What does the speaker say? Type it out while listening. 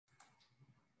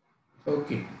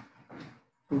Okay.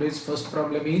 Today's first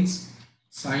problem is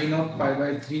sine of pi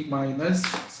by 3 minus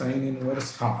sine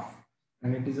inverse half.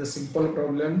 And it is a simple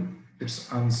problem.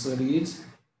 Its answer is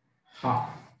half.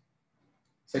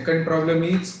 Second problem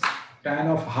is tan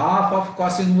of half of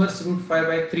cos inverse root 5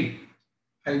 by 3.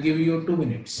 I'll give you 2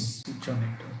 minutes. Switch on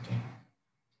it. Okay.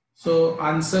 So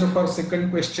answer for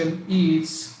second question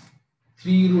is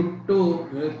 3 root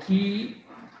 2, 3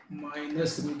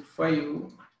 minus root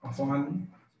 5 upon,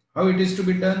 how it is to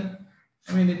be done?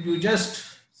 I mean, if you just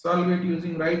solve it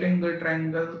using right angle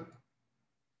triangle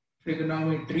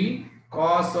trigonometry,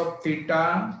 cos of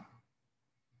theta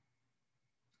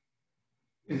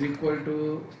is equal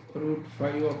to root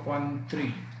 5 upon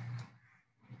 3.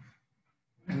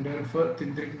 And therefore,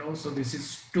 no, so this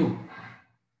is 2.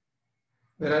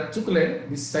 There are chukle,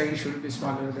 this side should be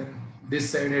smaller than this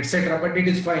side, etc. But it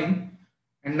is fine.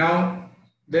 And now,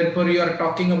 therefore, you are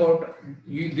talking about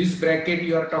this bracket,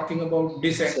 you are talking about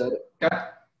this Sir, angle.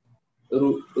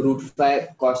 Root 5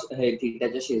 cos हे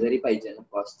थीटाच्या शेजारी पाहिजे ना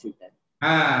cos theta.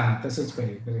 हा तसंच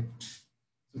पाहिजे. Correct.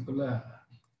 चुकलं.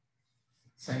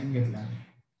 Sign घेतला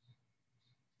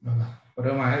बघा.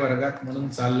 परम आहे वर्गात म्हणून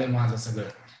चाललंय माझं सगळं.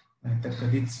 नाहीतर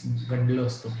कधीच गंडलो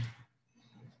असतो.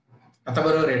 आता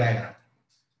बरोबर आहे डायग्राम.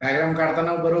 डायग्राम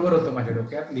काढताना बरोबर होतं माझ्या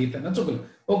डोक्यात, लिहिताना चुकलं.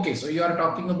 Okay, so you are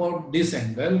talking about this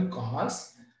angle cos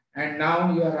and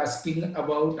now you are asking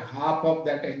about half of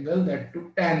that angle, that to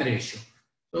tan ratio.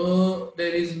 So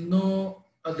there is no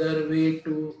other way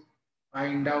to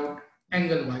find out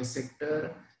angle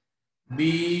bisector.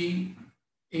 BAC,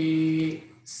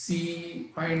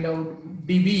 find out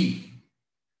DB.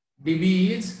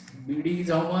 DB is, BD is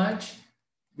how much?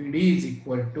 BD is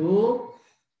equal to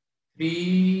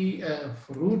 3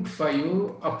 root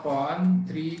 5 upon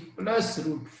 3 plus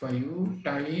root 5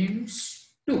 times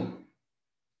 2.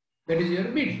 That is your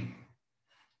BD.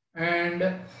 And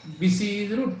BC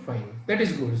is root 5. That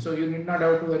is good. So you need not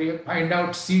have to worry. Find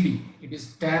out CD. It is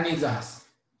tan is asked.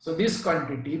 So this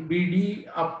quantity BD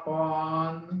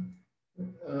upon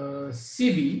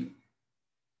CB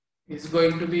is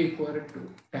going to be equal to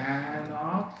tan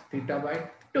of theta by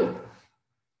 2.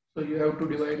 So you have to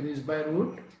divide this by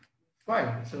root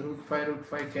 5. So root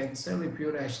 5 cancel. If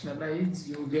you rationalize,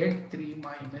 you get 3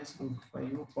 minus root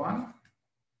 5 upon.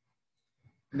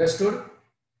 Understood?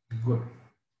 Good.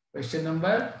 Question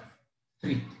number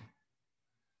 3.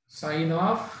 Sine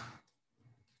of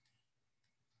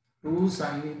 2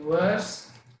 sine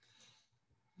inverse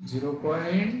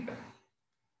 0.8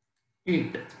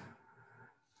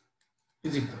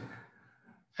 is equal.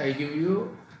 I give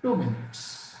you 2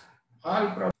 minutes. All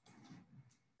problems.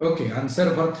 Okay, answer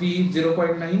for 3 is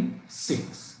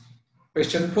 0.96.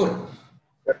 Question 4.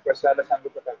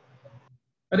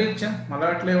 अरे अच्छा, मला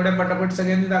वाटलं एवढ्या पटापट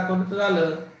सगळ्यांनी दाखवलं तर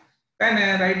झालं. काय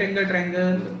नाही, राईट अँगल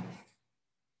ट्रायंगल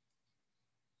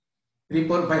 3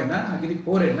 4 5 ना, किती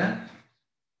 4 आहे ना.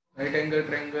 Right angle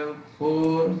triangle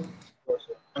 4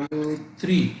 5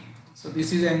 3. So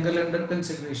this is angle under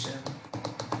consideration.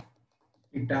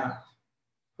 Theta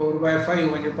 4 by 5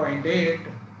 म्हणजे 0.8.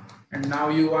 And now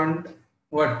you want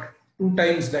what? 2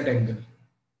 times that angle.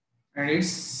 And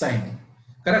it's sine.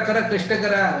 करा करा, कष्ट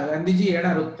करा, गांधीजी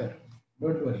येणार उत्तर.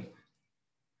 Don't worry.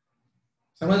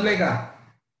 समजलंय का?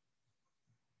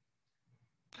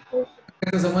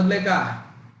 समजलंय का?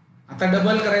 आता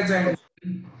डबल करायचा आहे.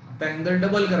 आता अँगल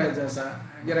डबल करायचा असा,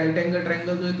 म्हणजे राईट अँगल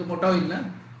ट्रायंगल जो आहे तो मोठा होईल ना.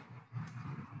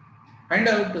 Find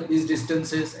out this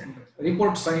distances and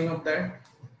report sign of that.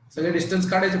 सगळे डिस्टन्स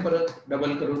काढायचे परत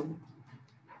डबल करून.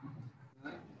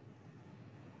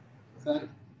 सर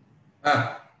हा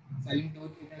साइन 2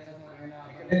 थीटाचा फॉर्म्युला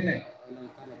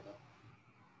लवकर येतो.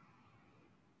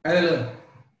 काय झालं?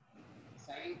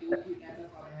 साइन 2 थीटाचा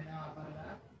फॉर्म्युला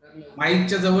वापरला तर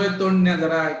माईकच्या जवळ तोंड न्या,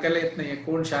 जरा ऐकायला येत नाहीये.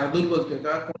 कोण शार्दूल बोलतोय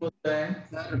का? कोण बोलतोय?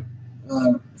 सर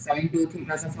साइन 2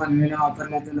 थीटाचा फॉर्म्युला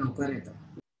वापरला तर लवकर येतो.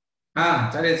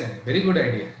 हा चालेल चालेल. Very good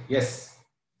idea. Yes,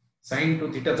 sign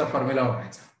 2 थीटाचा formula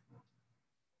वापरायचा.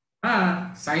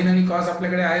 हा, साइन आणि कॉस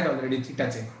आपल्याकडे आहेत ऑलरेडी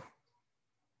थीटाचे.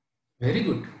 Very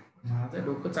good. माझं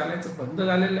डोकं चालायचं बंद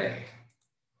झालेलं आहे.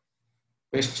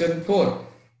 क्वेश्चन 4.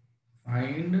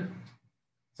 फाइंड.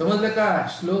 समजलं का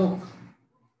श्लोक?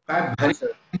 काय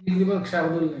भारी बघ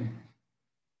शार्दूलने.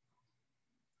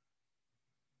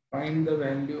 Find the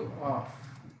value of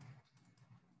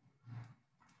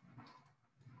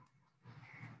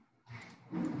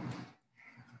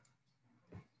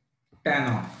tan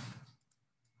of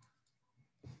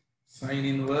sine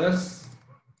inverse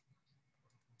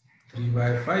 3 by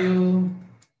 5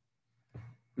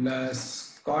 plus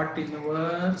cot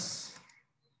inverse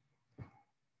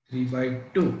 3 by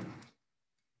 2.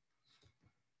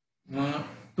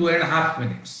 2.5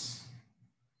 minutes.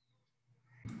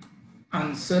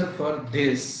 answer for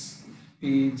this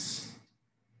is,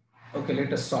 okay,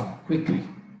 let us solve quickly.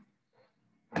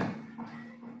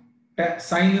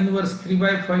 Sine inverse 3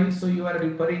 by 5, so you are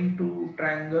referring to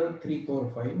triangle 3,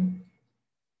 4, 5,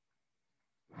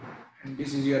 and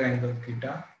this is your angle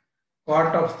theta.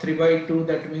 Cot of 3 by 2,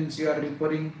 that means you are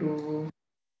referring to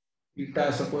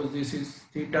theta. Suppose this is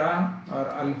theta or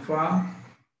alpha,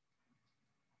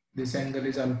 this angle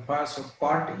is alpha, so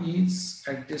cot is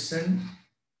adjacent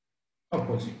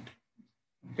opposite.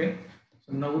 Okay,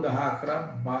 so 9, 10,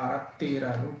 11, 12, 13,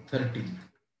 root 13.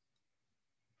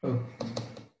 Okay,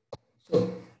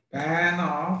 so tan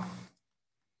of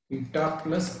theta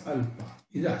plus alpha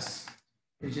is us,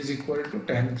 which is equal to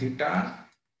tan theta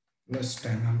plus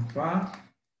tan alpha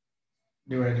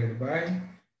divided by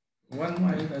 1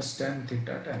 minus tan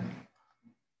theta tan alpha.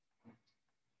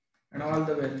 And all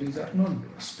the values are known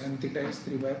to us. Tan theta is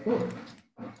 3 by 4.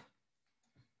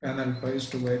 Tan alpha is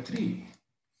 2 by 3.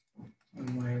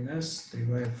 1 minus 3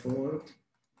 by 4,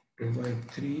 2 by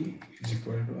 3 is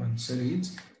equal to, answer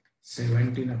is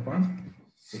 17 upon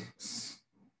 6.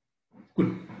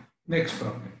 Good. Next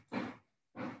problem.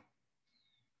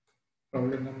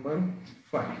 Problem number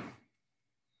 5.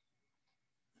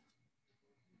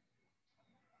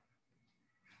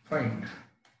 Find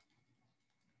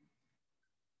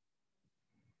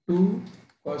 2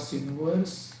 cos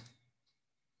inverse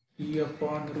 3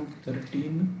 upon root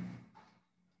 13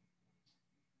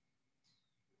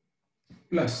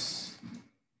 plus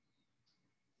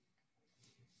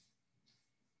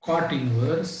cot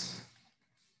inverse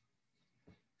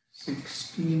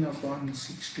 16 upon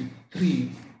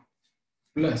 63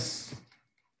 plus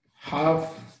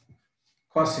half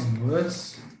cos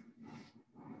inverse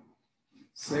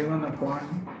 7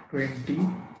 upon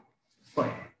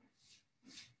 25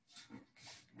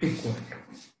 equal to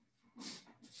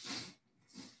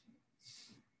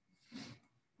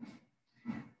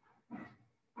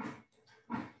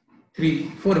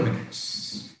 4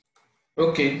 minutes.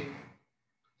 Okay,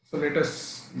 so let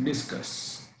us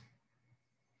discuss.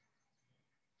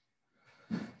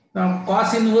 Now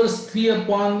cos inverse 3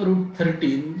 upon root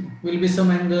 13 will be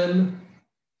some angle.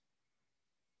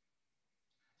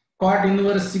 Cot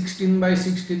inverse 16 by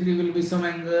 63 will be some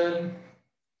angle.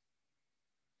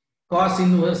 Cos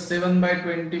inverse 7 by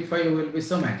 25 will be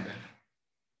some angle.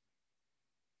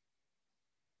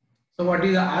 So what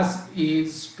is asked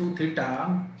is 2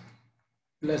 theta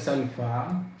plus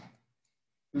alpha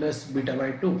plus beta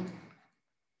by 2.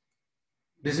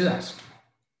 This is asked.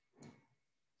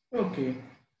 Okay.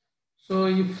 So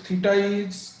if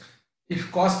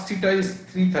cos theta is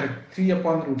 3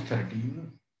 upon root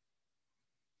 13,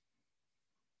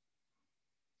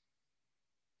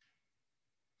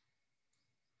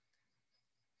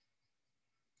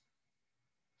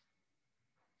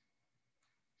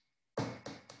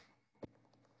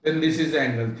 then this is the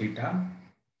angle theta.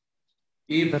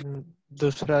 If तर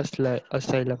दुसरा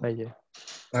असायला पाहिजे.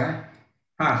 काय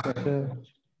sorry,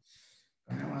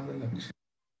 काय माझं लक्ष,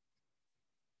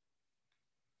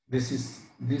 this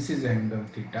is angle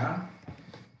theta,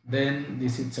 then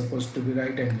this is supposed to be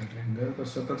right angle triangle. तो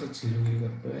स्वतःच हिरोगिरी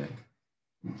करतोय.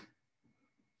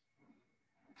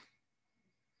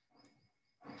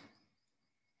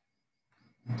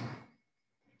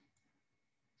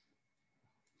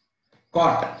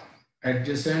 Cot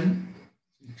adjacent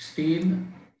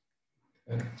 16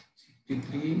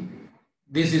 63,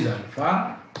 this is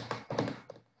alpha.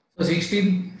 So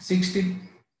 16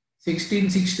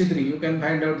 63, you can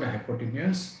find out the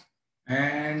hypotenuse,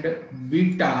 and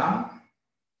beta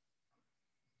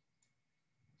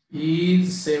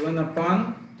is 7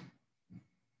 upon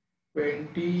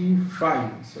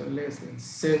 25, so less than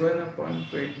 7 upon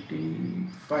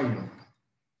 25.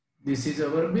 This is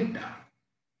our beta,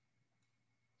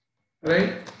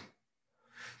 right?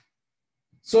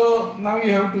 So now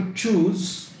you have to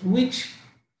choose which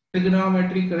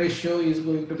trigonometric ratio is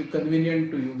going to be convenient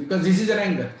to you, because this is an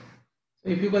angle. So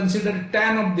if you consider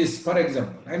tan of this, for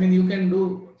example, I mean you can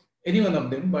do any one of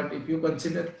them, but if you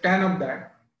consider tan of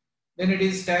that, then it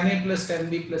is tan A plus tan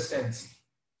B plus tan C.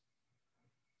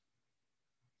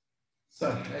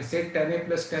 Sorry, I said tan A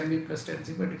plus tan B plus tan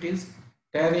C, but it is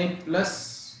tan A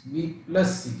plus B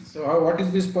plus C. So what is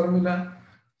this formula?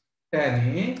 Tan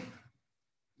A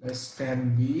plus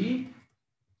tan B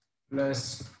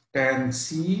plus tan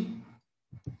C,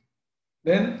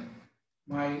 then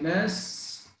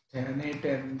minus tan A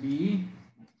tan B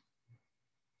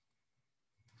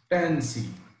tan C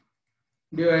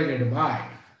divided by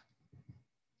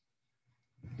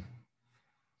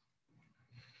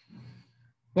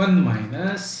 1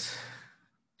 minus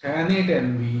tan A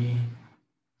tan B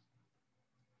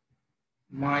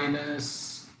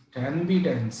minus tan B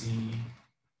tan C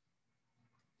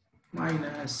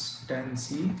minus tan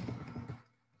C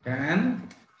tan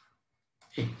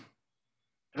A.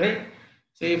 Right?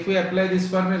 So if we apply this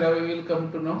formula, we will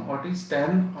come to know what is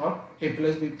tan of A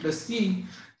plus B plus C.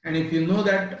 And if you know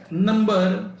that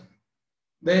number,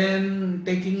 then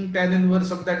taking tan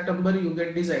inverse of that number, you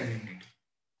get this identity.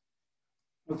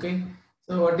 Okay.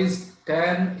 So what is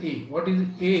tan A? What is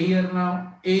A here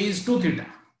now? A is 2 theta.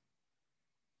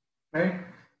 Right?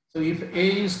 So if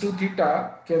A is 2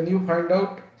 theta, can you find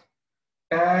out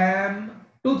tan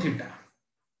 2 theta?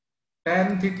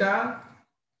 Tan theta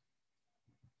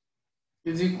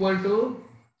is equal to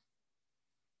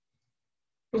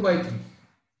 2 by 3.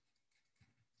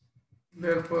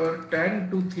 Therefore, tan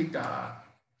 2 theta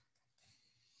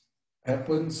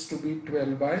happens to be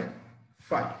 12 by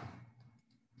 5.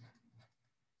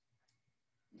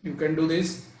 You can do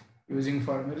this using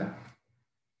formula.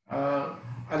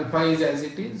 Alpha is as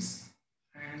it is,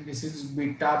 and this is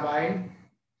beta by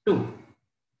 2.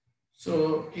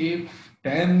 So if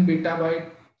tan beta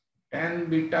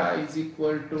is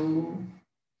equal to,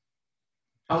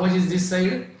 how much is this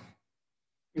side?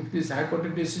 If this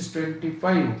hypotenuse is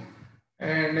 25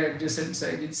 and adjacent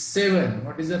side is 7,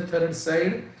 what is the third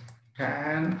side?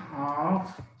 Tan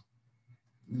of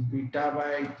beta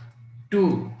by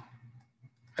 2.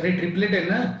 अरे triplet है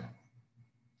ना,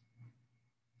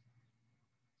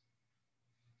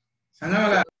 सांगा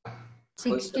मला.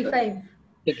 65.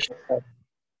 65.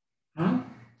 Huh?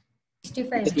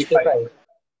 65. 65.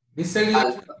 This side is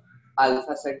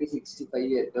alpha साठी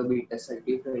 65 येतं, beta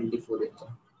साठी 24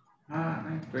 येतं.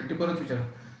 हाँ 24 विचार.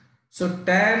 So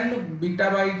tan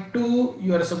beta by 2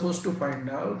 you are supposed to find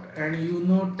out, and you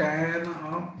know tan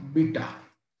of beta.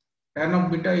 Tan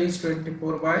of beta is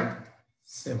 24 by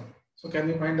 7. So can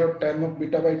you find out tan of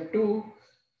beta by 2?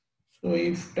 So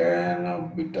if tan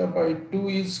of beta by 2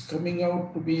 is coming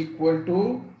out to be equal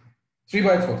to 3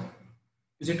 by 4.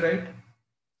 Is it right?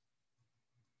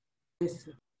 Yes,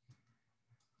 sir.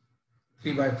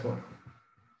 3 by 4.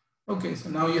 Okay, so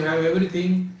now you have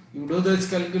everything. You do those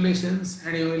calculations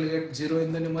and you will get 0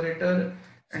 in the numerator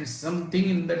and something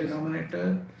in the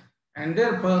denominator. And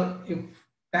therefore, if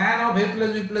tan of A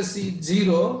plus B plus C is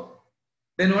 0,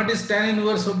 then what is tan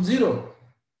inverse of 0?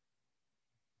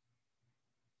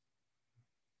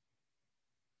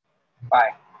 Pi.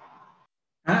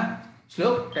 Huh?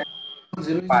 Shlok, tan of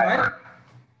 0 is Pi. pi.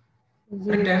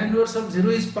 And tan inverse of 0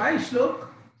 is pi, Shlok.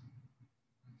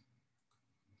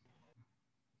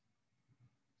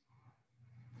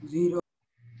 Zero.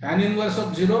 Tan inverse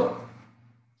of 0.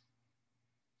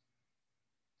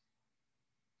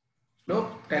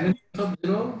 Shlok, tan inverse of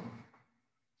 0.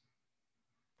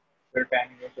 So tan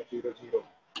inverse of 0, 0.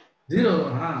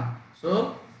 0. Huh?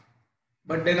 So,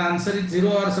 but then answer is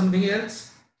 0 or something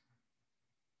else.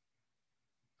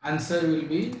 Answer will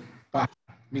be pi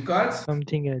because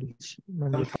Something else.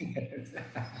 म्हणजे something else.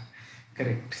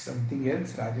 Correct, something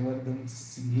else.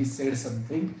 Rajavardhan, he said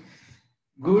something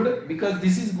good because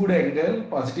this is good angle,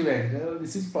 positive angle,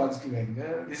 this is positive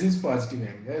angle, this is positive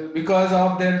angle because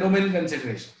of their domain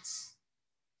considerations.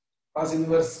 Cos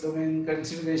inverse domain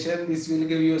consideration, this will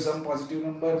give you some positive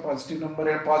number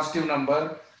and positive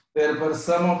number. Therefore,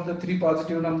 sum of the three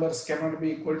positive numbers cannot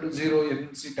be equal to 0,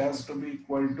 hence it has to be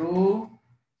equal to.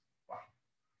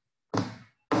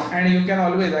 And you can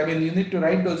always, I mean, you need to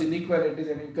write those inequalities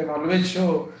and you can always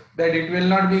show that it will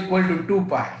not be equal to 2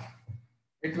 pi.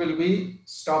 It will be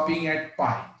stopping at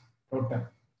pi total.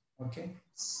 Okay.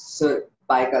 Sir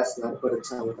पाय का असणार परत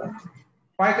सांगता.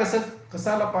 पाय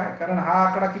कसा आला पाय? कारण हा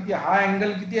आकडा किती, हा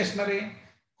अँगल किती असणार आहे?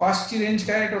 कॉस ची रेंज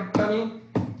काय टोटल?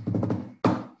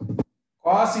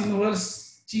 कॉस इनव्हर्स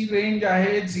ची रेंज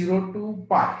आहे 0 to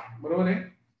पाय, बरोबर आहे?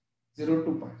 0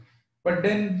 to pi. But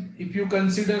then if you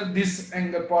consider this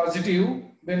angle positive,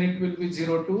 then it will be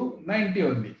 0 to 90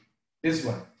 only. This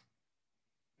one.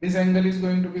 This angle is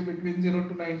going to be between 0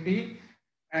 to 90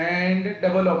 and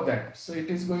double of that. So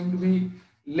it is going to be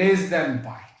less than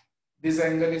pi. This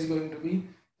angle is going to be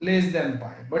less than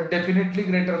pi, but definitely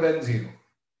greater than 0.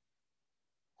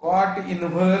 Cot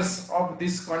inverse of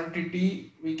this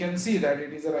quantity, we can see that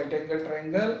it is a right angle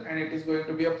triangle and it is going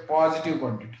to be a positive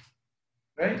quantity.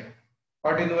 Right?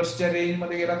 Cot inverse च्या range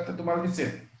मध्ये गेलात तर तुम्हाला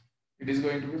दिसेल. It is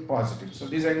going to be positive. So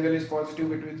this angle is positive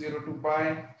between 0 to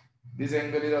pi. This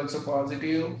angle is also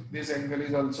positive. This angle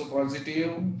is also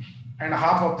positive, and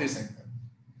half of this angle.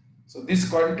 So this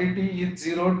quantity is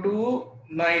 0 to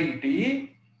 90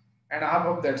 and half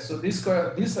of that. So this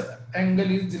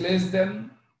angle is less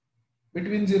than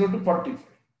between 0 to 45.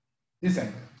 This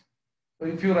angle. So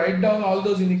if you write down all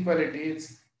those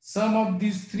inequalities, sum of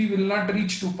these three will not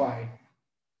reach to pi.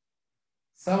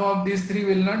 sum of these three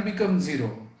will not become 0.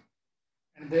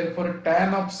 And therefore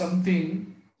tan of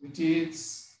something which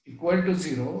is equal to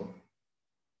 0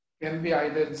 can be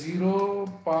either 0,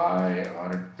 pi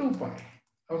or 2 pi.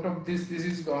 Out of this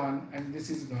is gone and this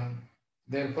is gone.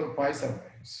 Therefore pi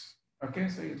survives. Okay,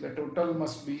 so the total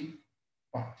must be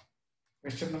pi.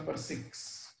 Question number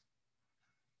 6.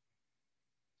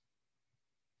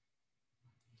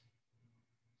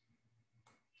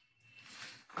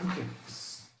 Okay,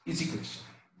 easy question.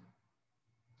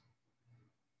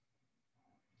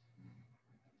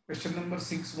 Question number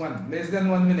 6.1. Less than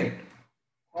 1 minute.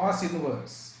 Cos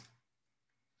inverse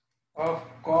of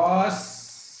cos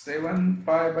 7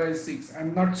 pi by 6.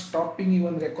 I'm not stopping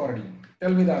even recording.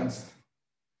 Tell me the answer.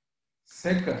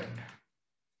 Second,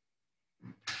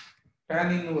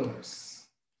 tan inverse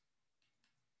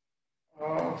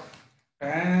of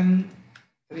tan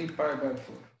 3 pi by 4.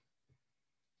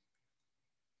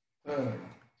 Third,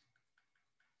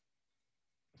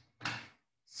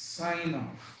 sine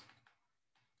of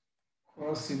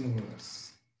cos inverse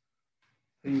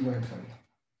 3 by 5.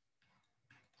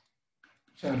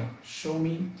 Chalo, show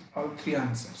me all three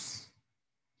answers.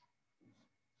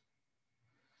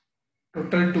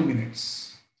 Total 2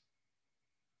 minutes.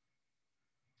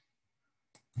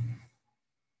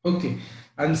 Okay,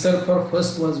 answer for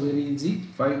first was very easy.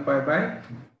 5 pi by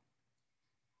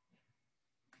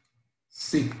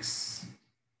 6.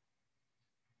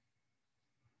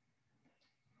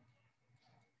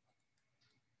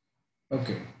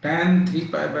 Okay, tan 3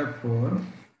 pi by 4.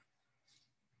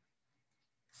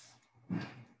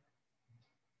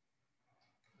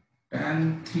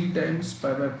 Tan 3 times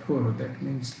pi by 4, that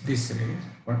means this ray,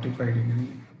 45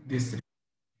 degree, this ray.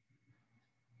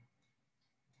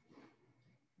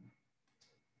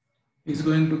 Is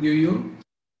going to give you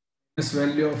this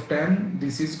value of tan.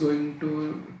 This is going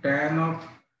to tan of,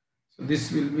 so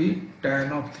this will be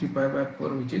tan of 3 pi by 4,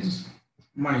 which is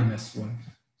minus 1.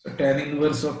 So tan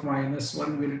inverse of minus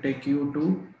 1 will take you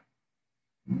to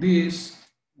this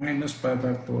minus pi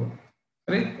by 4.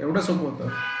 Right? एवढा सोपं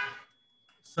होतं.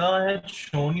 Sir, I had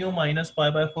shown you minus pi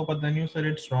by 4, but then you said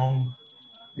it's wrong.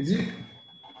 Is it?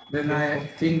 Then I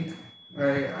think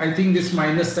this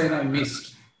minus sign I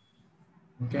missed.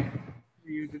 Okay.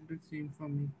 You did the same for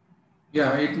me.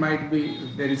 Yeah, it might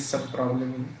be there is some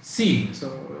problem in seeing. So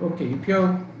okay, if you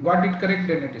have got it correct,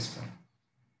 then it is fine.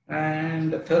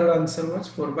 And the third answer was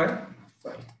 4 by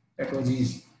 5. That was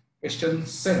easy. Question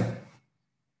 7.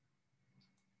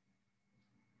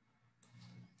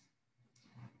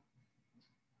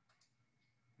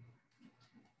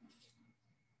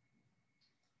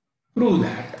 Prove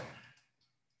that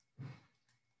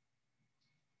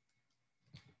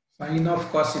sine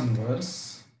of cos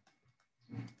inverse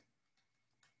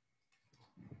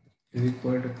is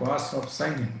equal to cos of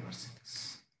sine inverse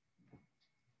x.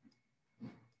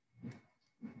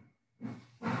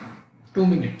 2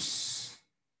 minutes.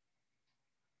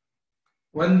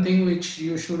 One thing which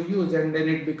you should use and then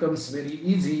it becomes very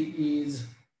easy is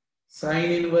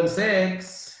sine inverse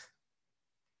x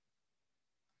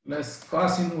plus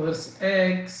cos inverse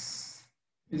x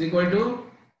is equal to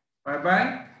pi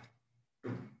by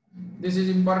 2. This is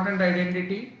important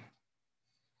identity.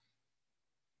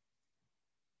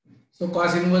 So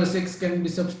cos inverse x can be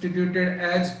substituted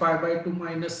as pi by 2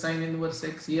 minus sine inverse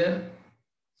x here,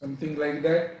 something like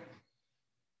that.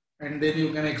 And then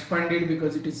you can expand it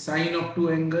because it is sine of two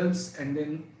angles and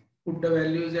then put the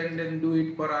values and then do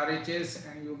it for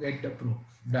RHS and you get the proof.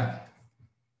 Done.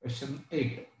 Question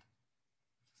 8.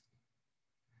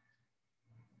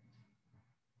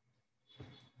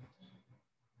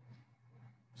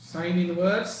 Sine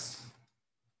inverse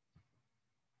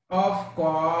of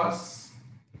cos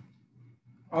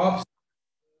of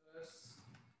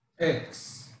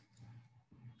x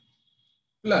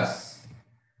plus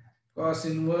cos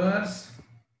inverse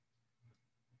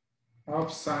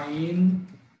of sine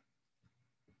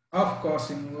of cos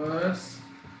inverse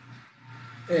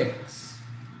x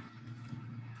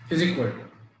is equal to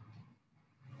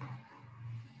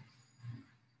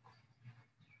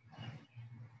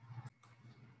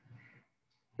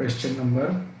question number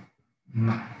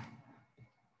 9.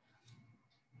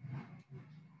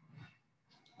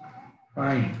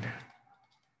 Find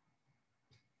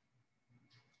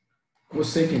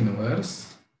cosec inverse,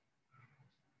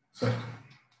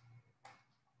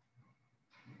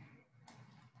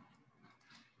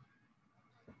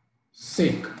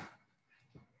 sec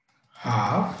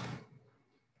half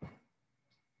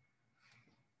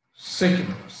sec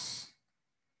inverse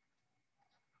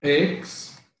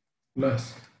x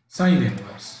plus sine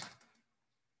inverse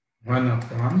 1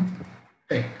 upon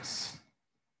x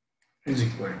is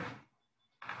equal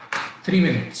to 3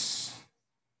 minutes.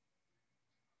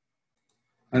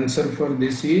 Answer for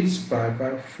this is pi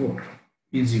by 4.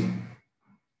 Easy one.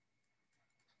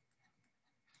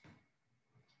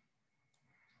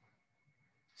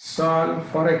 Solve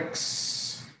for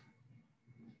x.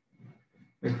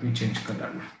 Let me change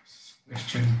color.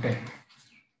 Question 10.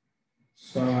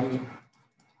 Solve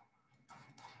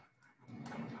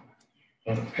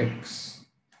for x.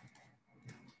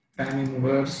 Tan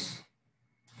inverse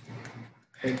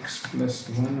x plus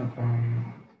 1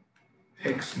 upon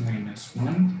x minus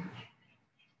 1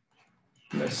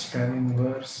 plus tan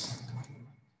inverse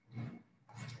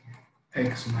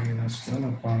x minus 1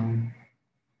 upon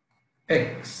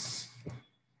x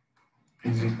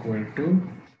is equal to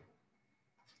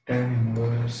tan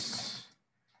inverse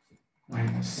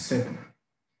minus 7.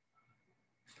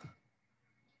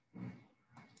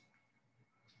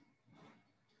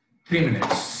 Three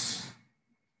minutes.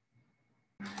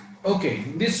 Okay,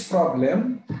 in this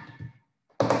problem,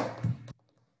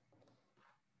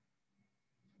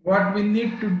 what we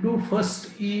need to do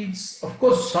first is, of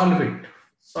course, solve it.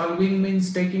 Solving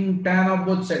means taking tan of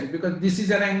both sides, because this is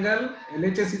an angle,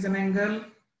 LHS is an angle,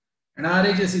 and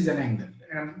RHS is an angle,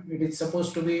 and it is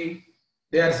supposed to be,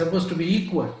 they are supposed to be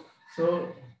equal.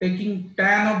 So taking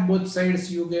tan of both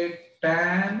sides, you get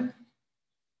tan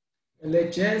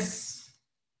LHS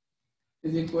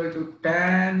is equal to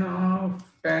tan of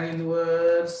tan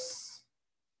inverse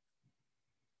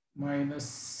minus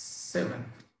 7.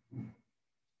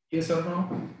 Yes or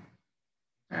no?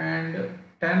 And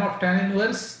tan of tan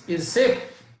inverse is safe.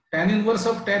 Tan inverse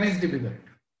of tan is difficult.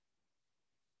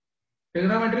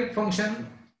 Trigonometric function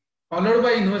followed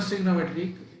by inverse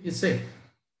trigonometric is safe.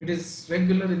 It is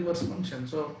regular inverse function.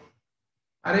 So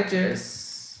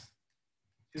RHS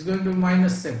is going to be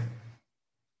minus 7.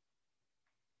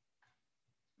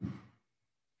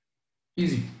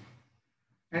 Easy.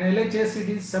 And LHS, it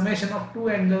is summation of two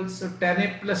angles. So tan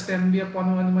A plus tan B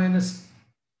upon 1 minus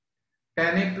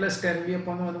tan A plus tan B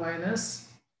upon 1 minus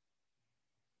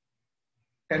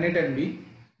tan A tan B.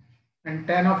 And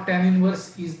tan of tan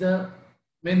inverse is the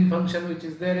main function which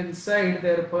is there inside.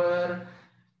 Therefore,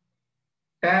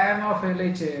 tan of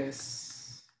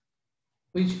LHS,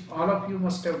 which all of you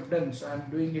must have done, so I am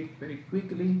doing it very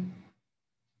quickly,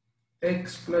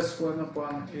 x plus 1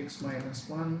 upon x minus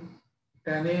 1,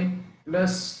 tan A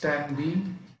plus tan B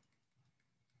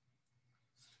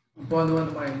upon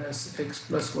 1 minus x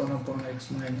plus 1 upon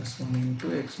x minus 1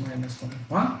 into x minus 1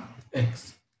 upon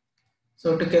x.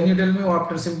 So can you tell me,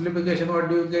 after simplification, what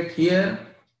do you get here?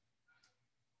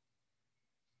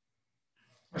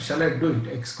 Or shall I do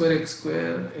it? X square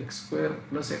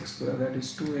plus x square, that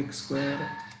is 2x square.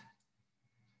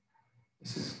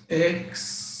 This is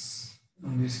x,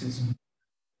 and this is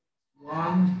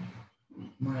 1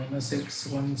 minus x,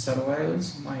 1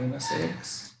 survives, minus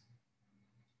x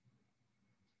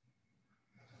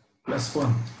plus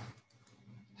 1.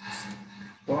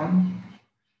 1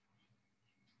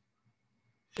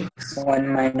 x. 1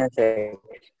 minus x.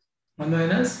 1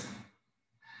 minus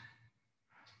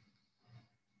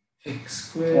x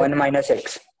square. 1 minus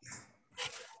x.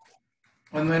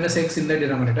 1 minus x in the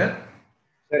denominator.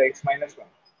 Sir, x minus 1.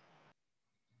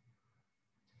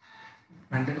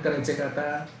 Maintain करायचे का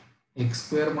आता? x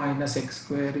square minus x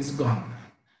square is gone.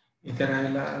 इथे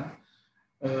राहिला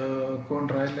कोण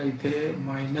राहिला इथे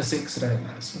minus x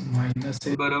राहिला. So minus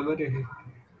x बरोबर आहे.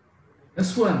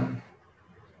 plus 1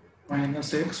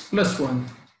 minus x plus 1.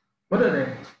 बरोबर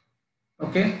आहे.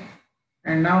 Okay.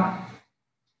 And now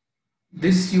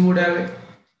this you would have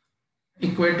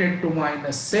equated to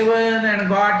minus 7 and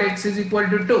got x is equal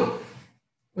to 2,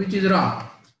 which is wrong.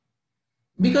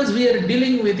 Because we are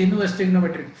dealing with inverse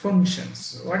trigonometric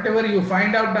functions. Whatever you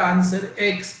find out the answer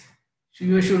x,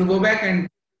 you should go back and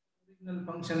the original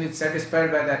function is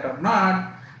satisfied by that or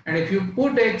not. And if you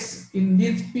put x in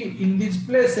these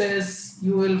places,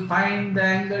 you will find the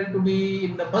angle to be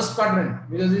in the first quadrant,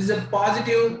 because this is a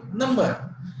positive number.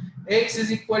 X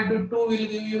is equal to 2 will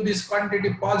give you this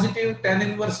quantity positive. Tan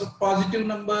inverse of positive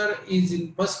number is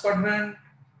in first quadrant.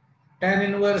 Tan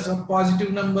inverse of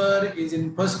positive number is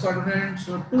in first quadrant.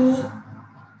 So two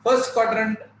first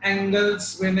quadrant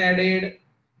angles when added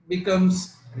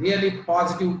becomes really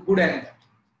positive good angle,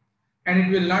 and it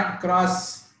will not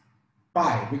cross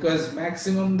pi, because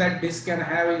maximum that this can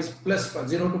have is plus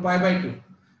 0 to pi by 2,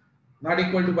 not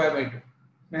equal to pi by 2.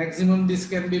 Maximum this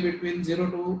can be between 0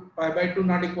 to pi by 2,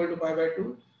 not equal to pi by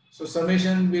 2. So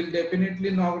summation will definitely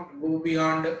not go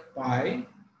beyond pi,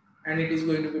 and it is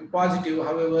going to be positive.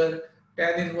 However,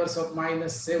 tan inverse of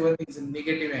minus 7 is a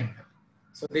negative angle,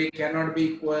 so they cannot be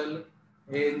equal,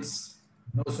 hence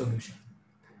no solution.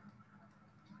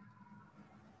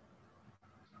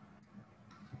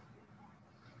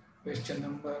 Question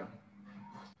number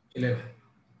 11.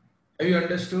 Have you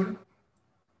understood?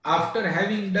 After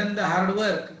having done the hard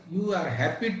work, you are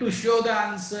happy to show the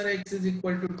answer x is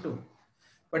equal to 2.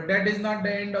 But that is not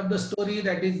the end of the story,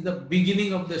 that is the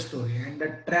beginning of the story and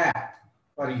the trap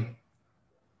for you.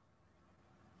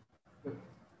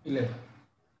 11.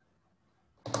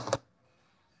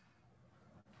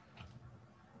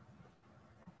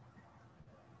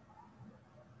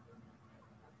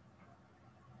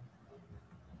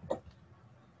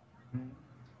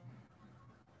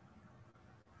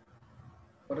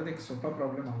 परत एक सोपा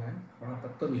problem आला है, थोड़ा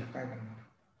तब तो भी काय करणार.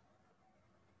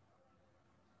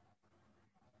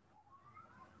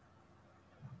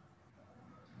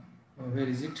 Where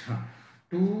is it?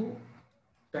 2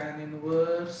 tan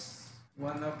inverse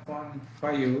 1 upon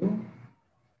 5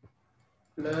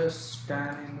 plus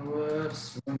tan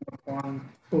inverse 1 upon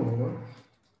 4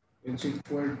 is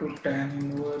equal to tan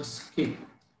inverse k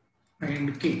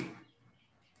and k.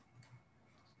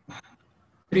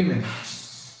 3 minutes.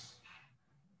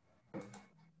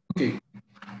 Okay.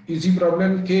 Easy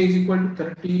problem. K is equal to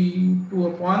 32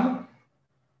 upon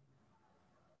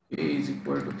K is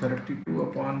equal to 32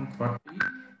 upon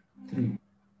 43.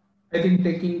 I think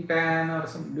taking tan or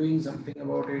doing something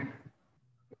about it.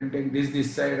 You can take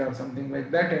this side or something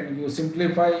like that, and you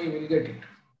simplify, you will get it.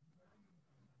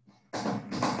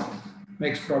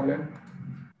 Next problem.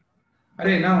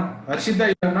 Arey, now, Harshita,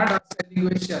 you have not asked any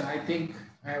question. I think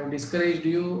I have discouraged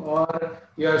you, or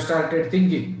you have started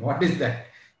thinking, what is that?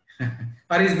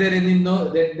 Or is there any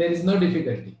there is no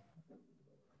difficulty?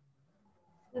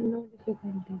 So no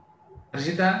difficulty.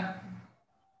 Harshita,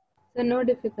 So no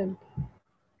difficulty.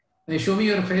 show me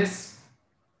your face.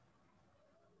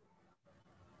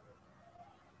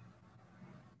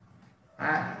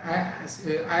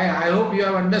 I hope you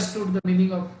have understood the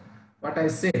meaning of what I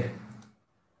said.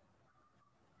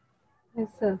 Yes,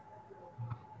 sir.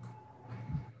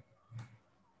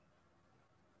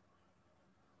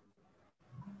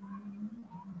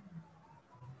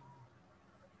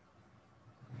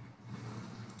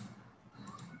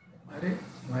 Arey,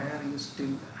 why are you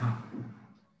still?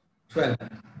 12.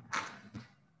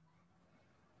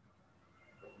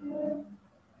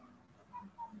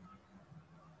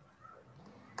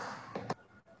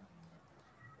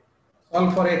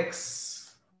 Solve for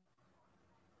x.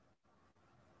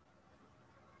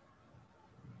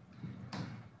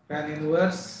 Tan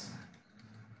inverse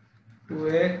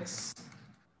 2x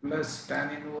plus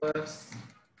tan inverse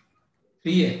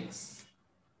 3x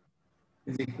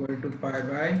is equal to pi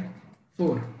by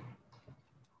 4.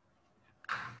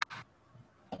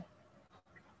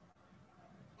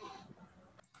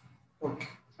 Okay.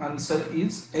 Answer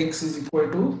is x is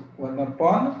equal to 1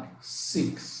 upon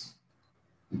 6.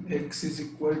 X is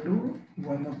equal to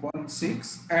 1 upon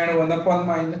 6 and 1 upon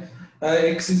minus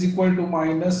x is equal to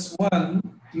minus 1.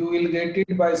 You will get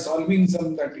it by solving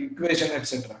some that equation,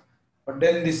 etc. But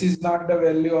then this is not the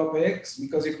value of x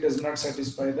because it does not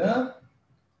satisfy the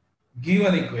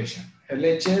given equation.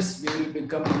 LHS will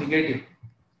become negative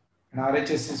and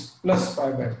RHS is plus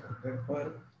pi by 4.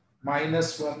 Therefore,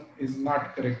 minus 1 is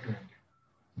not correct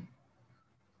value.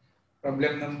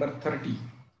 Problem number 30.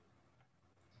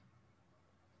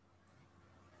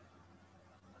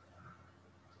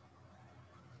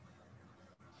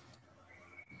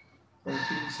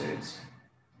 Says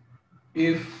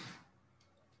if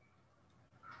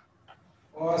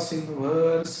cos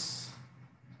inverse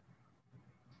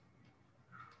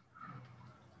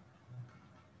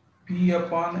p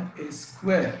upon a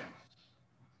square,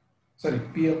 sorry,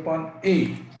 p upon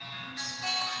a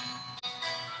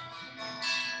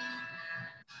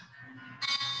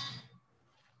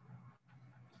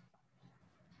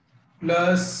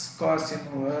plus cos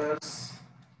inverse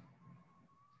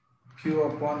q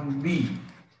upon b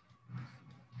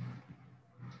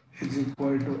is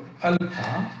equal to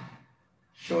alpha,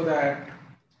 show that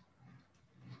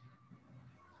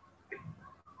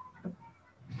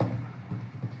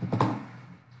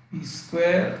p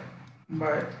square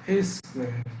by a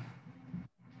square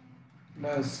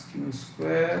plus q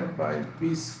square by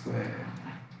b square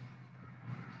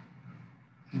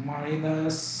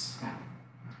minus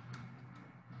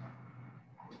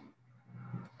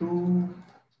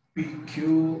 2pq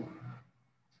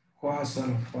cos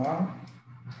alpha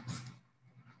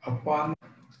upon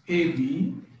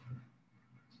AB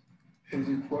is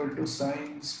equal to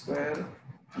sine square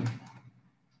alpha.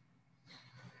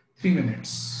 3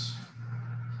 minutes.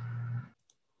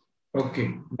 Okay,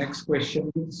 next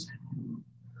question is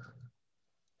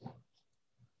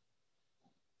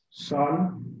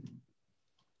solve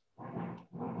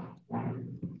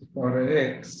for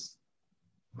x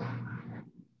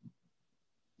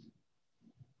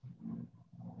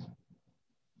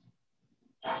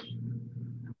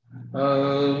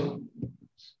Uh,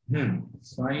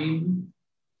 Sine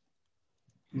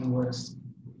inverse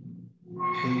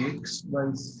x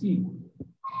by c.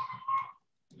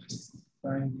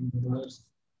 Sine inverse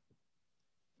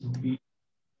b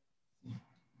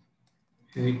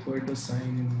is equal to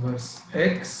sine inverse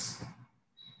x,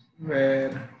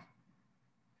 where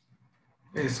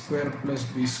a square plus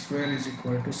b square is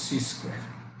equal to c square,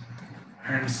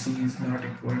 and c is not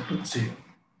equal to 0.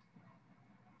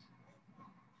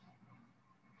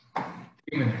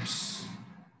 3 minutes.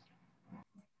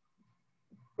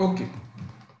 Okay.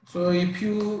 So if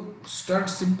you start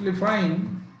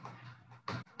simplifying,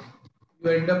 you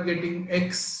end up getting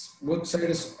x, both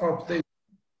sides of the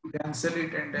cancel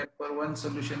it, and therefore one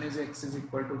solution is x is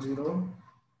equal to 0.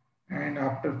 And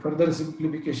after further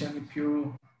simplification, if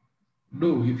you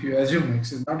assume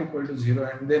x is not equal to 0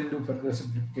 and then do further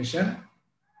simplification,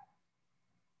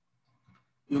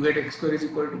 you get x square is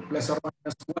equal to plus or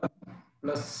minus 1.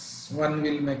 Plus 1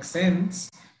 will make sense.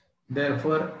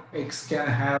 Therefore, x can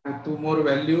have two more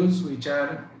values which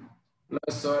are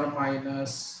plus or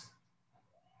minus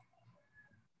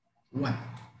 1.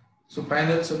 So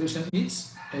final solution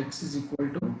is x is equal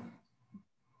to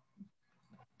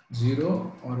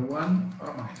 0 or 1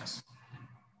 or minus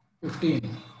 15.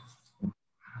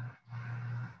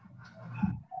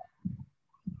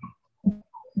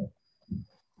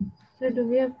 So do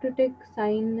we have to take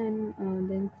sine and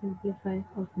then simplify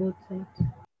of both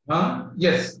sides?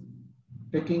 Yes,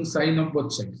 taking sine of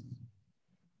both sides.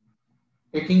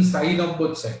 Taking sine of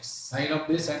both sides, sine of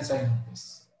this and sine of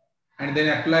this. And then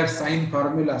apply sine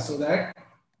formula so that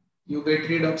you get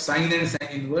rid of sine and sine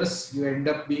inverse. You end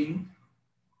up being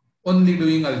only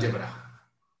doing algebra.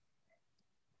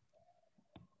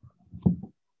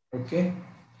 Okay.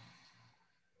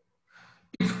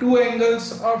 If two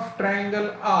angles of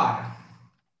triangle are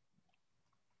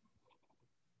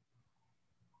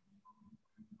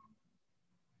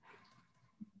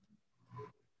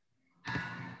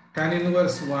tan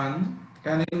inverse 1,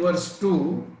 tan inverse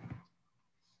 2,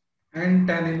 and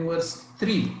tan inverse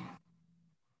 3,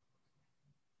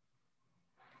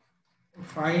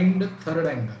 find third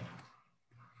angle.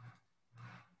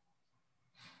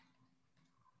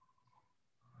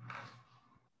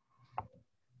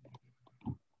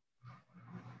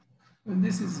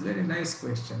 This is very nice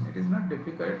question. It is not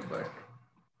difficult, but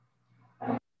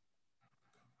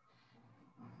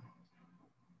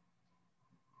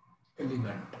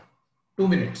elegant. 2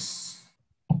 minutes.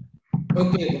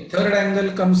 Okay, third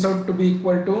angle comes out to be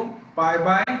equal to pi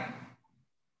by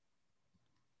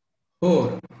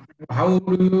 4. How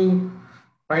do you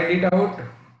find it out?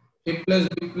 A plus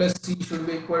b plus c should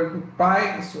be equal to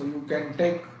pi. So you can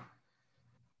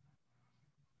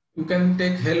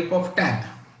take help of tan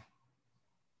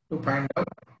to find out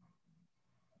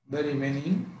the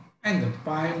remaining angle.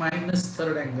 Pi minus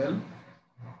third angle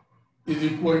is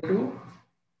equal to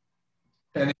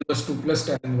tan inverse 2 plus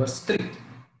tan inverse 3.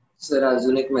 Sir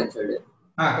अजून एक method आहे.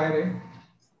 काय रे?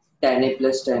 tan a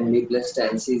plus tan b plus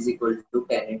tan c is equal to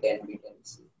tan a tan b tan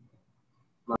c.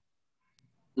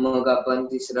 मग आपण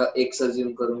तिसरा x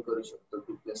assume करून करू शकतो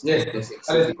 2 plus 3 plus x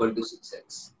is equal to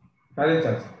 6x. Very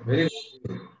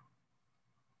good.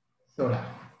 So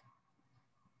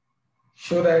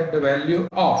show that the value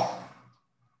of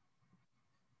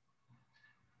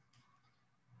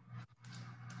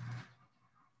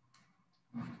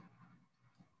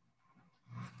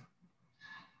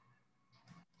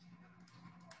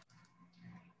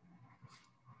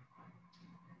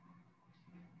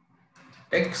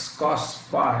x cos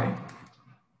phi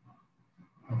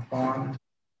upon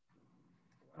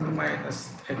 1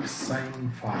 minus x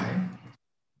sin phi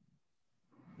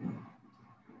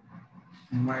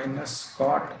minus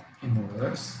cot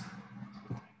inverse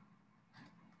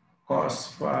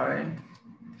cos phi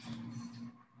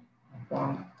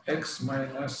upon x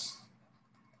minus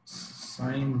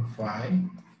sin phi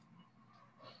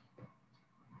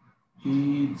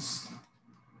is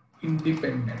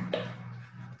independent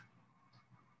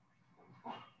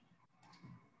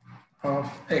of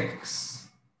x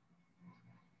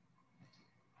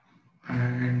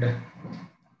and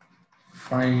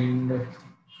find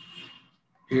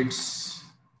its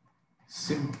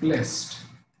simplest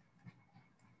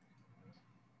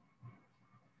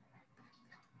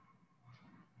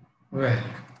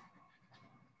value.